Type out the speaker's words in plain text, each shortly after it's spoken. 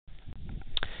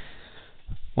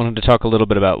Wanted to talk a little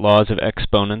bit about laws of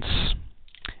exponents,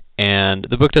 and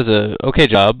the book does a okay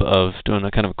job of doing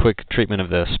a kind of a quick treatment of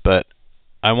this, but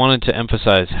I wanted to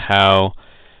emphasize how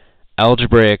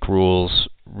algebraic rules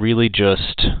really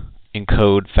just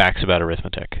encode facts about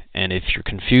arithmetic. And if you're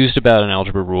confused about an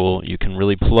algebra rule, you can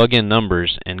really plug in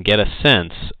numbers and get a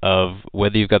sense of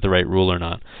whether you've got the right rule or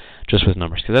not, just with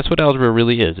numbers. Because that's what algebra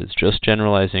really is. It's just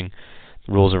generalizing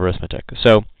rules of arithmetic.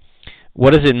 So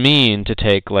what does it mean to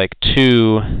take like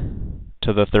 2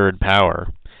 to the third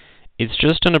power? It's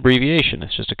just an abbreviation.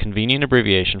 It's just a convenient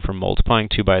abbreviation for multiplying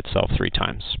 2 by itself 3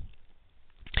 times.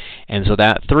 And so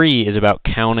that 3 is about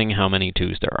counting how many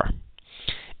 2's there are.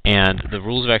 And the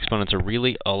rules of exponents are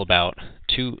really all about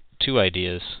two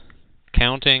ideas: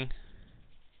 counting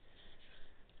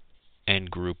and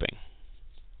grouping.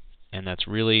 And that's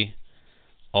really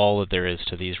all that there is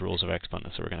to these rules of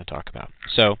exponents that we're going to talk about.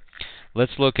 So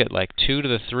let's look at like 2 to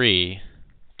the 3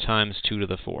 times 2 to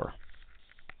the 4.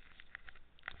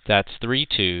 That's 3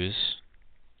 2's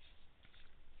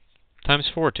times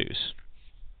 4 2's.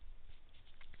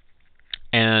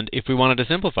 And if we wanted to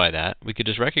simplify that, we could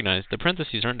just recognize the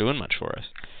parentheses aren't doing much for us.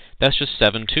 That's just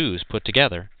 7 2's put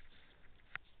together.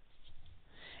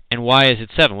 And why is it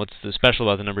 7? What's the special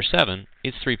about the number 7?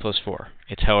 It's 3 plus 4.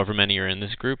 It's however many are in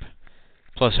this group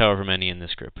plus however many in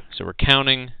this group. So we're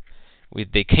counting.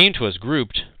 They came to us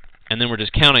grouped, and then we're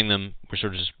just counting them. We're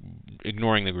sort of just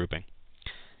ignoring the grouping.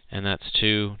 And that's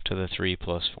 2 to the 3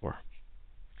 plus 4.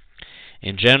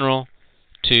 In general,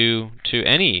 2 to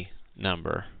any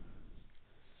number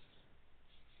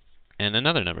and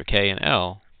another number, k and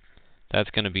l,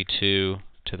 that's going to be 2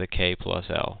 to the k plus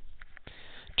l.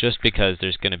 Just because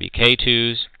there's going to be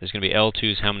k2's, there's going to be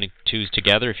l2's, how many 2's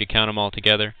together? If you count them all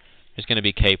together, there's going to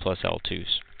be k plus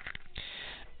l2's.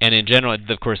 And in general,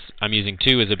 of course, I'm using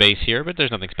 2 as a base here, but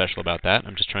there's nothing special about that.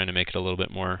 I'm just trying to make it a little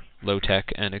bit more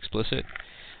low-tech and explicit.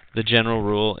 The general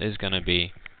rule is going to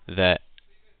be that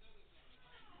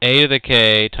a to the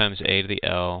k times a to the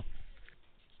l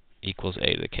equals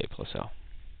a to the k plus l.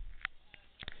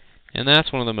 And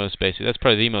that's one of the most basic, that's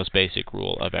probably the most basic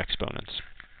rule of exponents.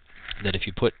 That if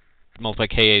you multiply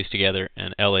ka's together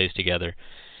and la's together,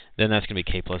 then that's going to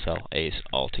be k plus la's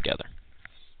all together.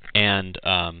 And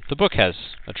the book has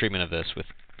a treatment of this with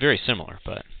very similar,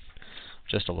 but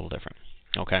just a little different.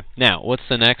 Okay, now what's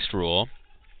the next rule?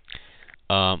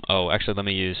 Actually, let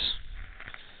me use,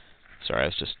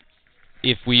 sorry,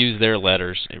 if we use their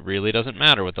letters, it really doesn't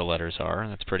matter what the letters are.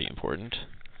 That's pretty important.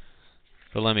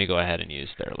 But let me go ahead and use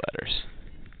their letters.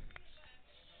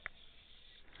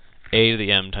 A to the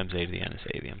m times a to the n is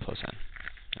a to the m plus n.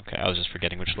 Okay, I was just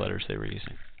forgetting which letters they were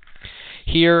using.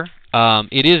 Here,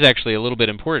 it is actually a little bit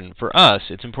important. For us,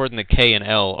 it's important that k and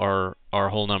l are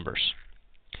whole numbers.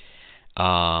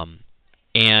 And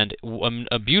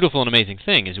a beautiful and amazing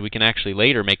thing is we can actually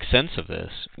later make sense of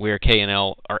this, where k and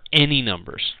l are any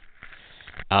numbers.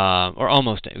 Or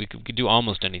almost, we could do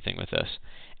almost anything with this.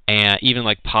 And even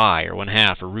like pi or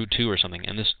 1/2 or root 2 or something,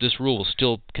 and this rule will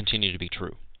still continue to be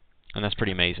true, and that's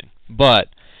pretty amazing. But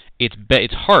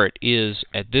its heart is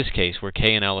at this case where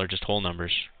k and l are just whole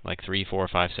numbers, like 3, 4,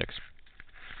 5, 6.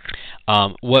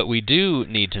 What we do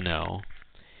need to know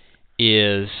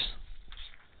is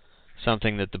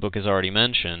something that the book has already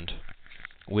mentioned,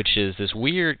 which is this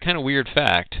kind of weird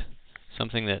fact,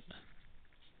 something that.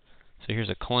 So here's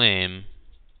a claim.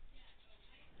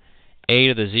 A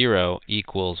to the 0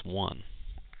 equals 1.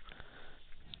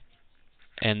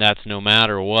 And that's no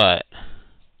matter what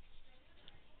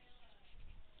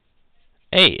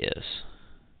A is.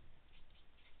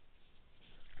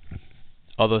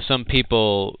 Although some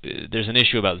people, there's an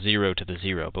issue about 0 to the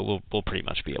 0, but we'll pretty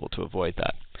much be able to avoid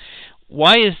that.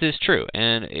 Why is this true?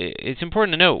 And it's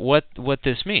important to note what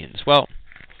this means. Well,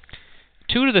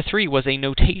 2 to the 3 was a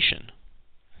notation.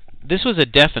 This was a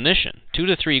definition. 2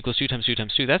 to the 3 equals 2 times 2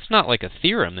 times 2. That's not like a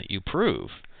theorem that you prove.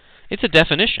 It's a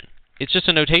definition. It's just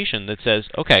a notation that says,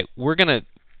 okay, we're going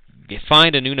to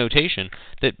find a new notation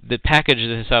that packages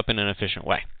this up in an efficient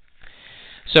way.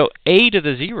 So a to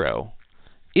the 0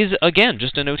 is, again,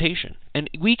 just a notation. And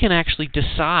we can actually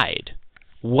decide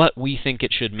what we think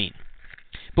it should mean.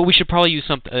 But we should probably use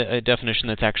a definition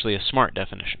that's actually a smart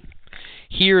definition.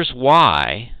 Here's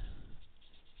why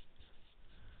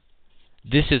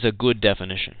this is a good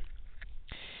definition.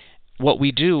 What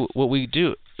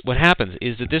happens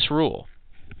is that this rule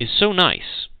is so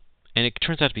nice, and it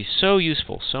turns out to be so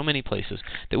useful so many places,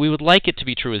 that we would like it to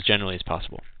be true as generally as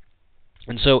possible.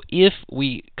 And so if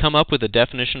we come up with a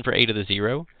definition for a to the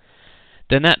 0,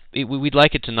 then we'd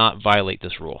like it to not violate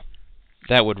this rule.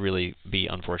 That would really be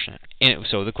unfortunate. And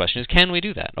so the question is, can we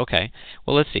do that? Okay,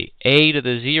 well, let's see. A to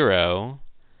the 0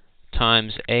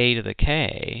 times a to the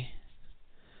k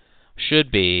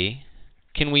should be,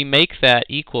 can we make that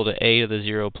equal to a to the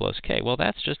 0 plus k? Well,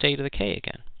 that's just a to the k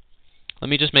again. Let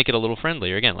me just make it a little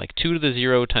friendlier again, like 2 to the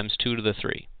 0 times 2 to the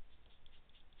 3.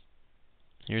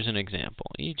 Here's an example,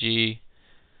 e.g.,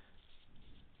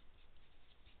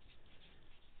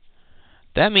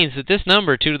 that means that this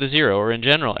number, 2 to the 0, or in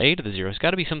general, a to the 0, has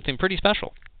got to be something pretty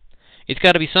special. It's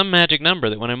got to be some magic number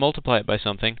that when I multiply it by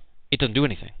something, it doesn't do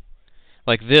anything.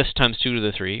 Like this times 2 to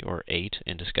the 3, or 8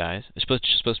 in disguise, is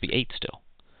supposed to be 8 still.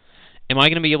 Am I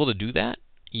going to be able to do that?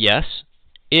 Yes,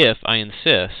 if I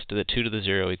insist that 2 to the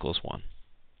 0 equals 1.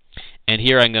 And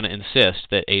here I'm going to insist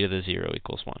that a to the 0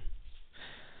 equals 1.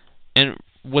 And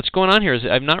what's going on here is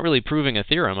I'm not really proving a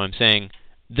theorem. I'm saying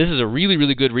this is a really,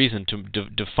 really good reason to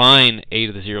define a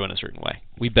to the 0 in a certain way.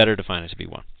 We better define it to be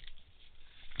 1.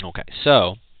 Okay,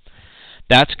 so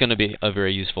that's going to be a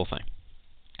very useful thing.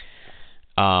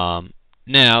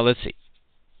 Now, let's see.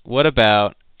 What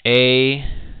about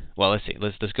well, let's see.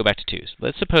 Let's go back to 2's.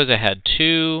 Let's suppose I had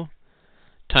 2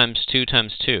 times 2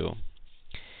 times 2.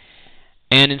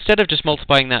 And instead of just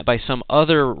multiplying that by some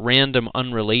other random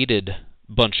unrelated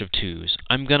bunch of 2's,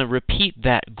 I'm going to repeat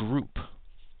that group.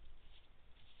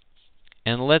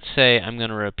 And let's say I'm going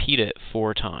to repeat it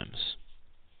 4 times.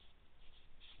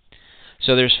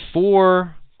 So there's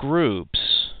 4 groups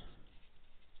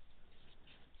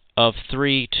of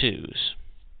 3 2's.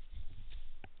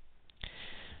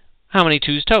 How many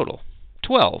 2's total?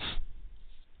 12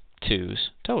 2's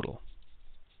total.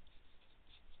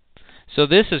 So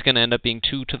this is going to end up being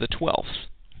 2 to the 12th.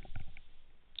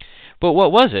 But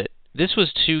what was it? This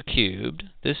was 2 cubed,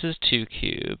 this is 2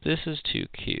 cubed, this is 2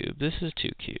 cubed, this is 2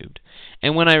 cubed.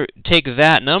 And when I take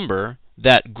that number,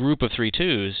 that group of 3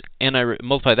 2's, and I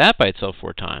multiply that by itself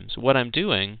 4 times, what I'm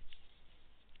doing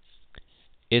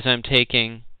is I'm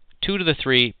taking 2 to the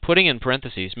 3, putting in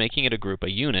parentheses, making it a group, a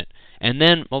unit, and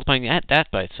then multiplying that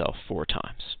by itself 4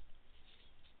 times.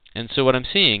 And so what I'm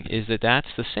seeing is that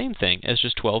that's the same thing as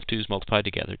just 12 2's multiplied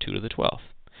together, 2 to the 12th.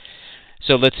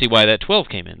 So let's see why that 12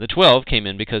 came in. The 12 came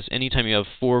in because anytime you have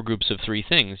 4 groups of 3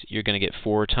 things, you're going to get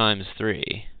 4 times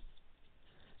 3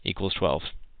 equals 12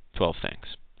 things.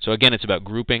 So again, it's about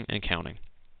grouping and counting.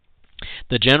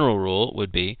 The general rule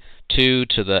would be 2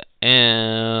 to the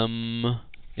m,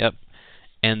 yep,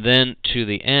 and then to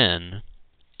the n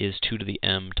is 2 to the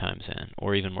m times n.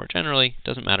 Or even more generally,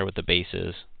 doesn't matter what the base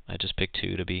is. I just picked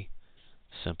 2 to be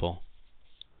simple.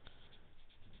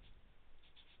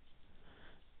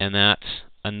 And that's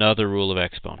another rule of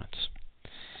exponents.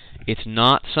 It's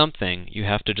not something you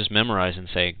have to just memorize and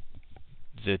say,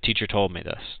 the teacher told me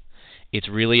this. It's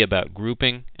really about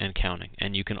grouping and counting.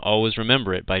 And you can always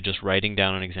remember it by just writing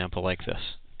down an example like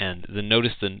this. And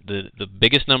notice the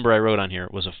biggest number I wrote on here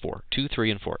was a 4. 2, 3,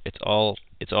 and 4. It's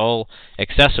all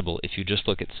accessible if you just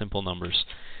look at simple numbers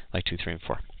like 2, 3, and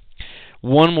 4.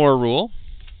 One more rule.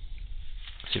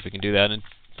 See if we can do that in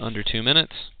under 2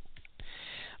 minutes.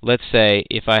 Let's say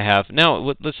if I have, now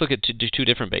let's look at two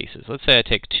different bases. Let's say I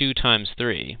take 2 times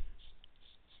 3,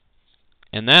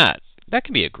 and that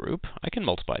can be a group. I can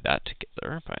multiply that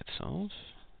together by itself.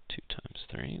 2 times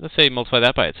 3. Let's say multiply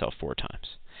that by itself 4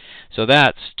 times. So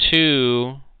that's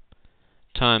 2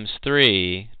 times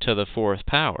 3 to the 4th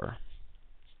power.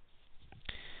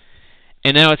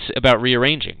 And now it's about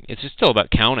rearranging. It's still about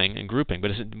counting and grouping,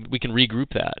 but we can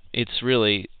regroup that. It's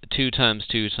really 2 times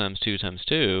 2 times 2 times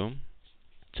 2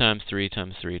 times 3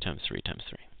 times 3 times 3 times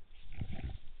 3.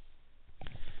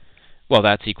 Well,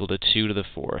 that's equal to 2 to the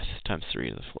 4th times 3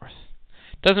 to the 4th.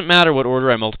 Doesn't matter what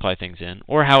order I multiply things in,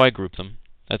 or how I group them.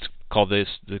 That's called the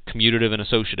commutative and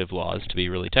associative laws, to be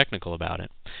really technical about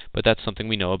it. But that's something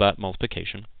we know about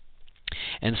multiplication.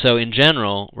 And so in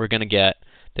general, we're going to get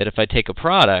that if I take a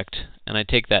product, and I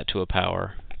take that to a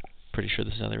power, pretty sure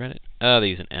this is how they read it. Oh, they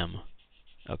use an m.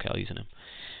 Okay, I'll use an m.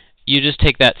 You just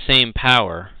take that same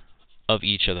power of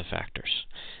each of the factors.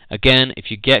 Again, if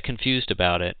you get confused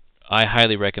about it, I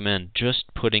highly recommend just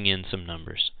putting in some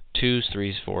numbers. 2's,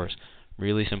 3's, 4's,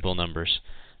 really simple numbers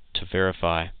to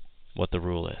verify what the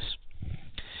rule is.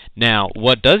 Now,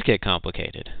 what does get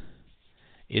complicated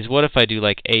is what if I do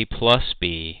like a plus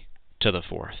b to the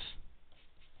 4th?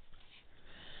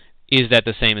 Is that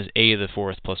the same as a to the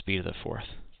 4th plus b to the 4th?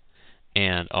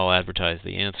 And I'll advertise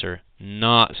the answer.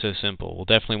 Not so simple. We'll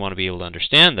definitely want to be able to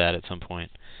understand that at some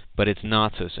point, but it's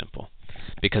not so simple.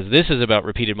 Because this is about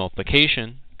repeated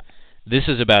multiplication. This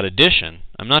is about addition.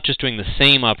 I'm not just doing the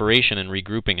same operation and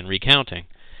regrouping and recounting.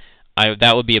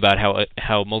 That would be about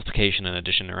how multiplication and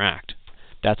addition interact.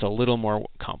 That's a little more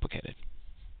complicated.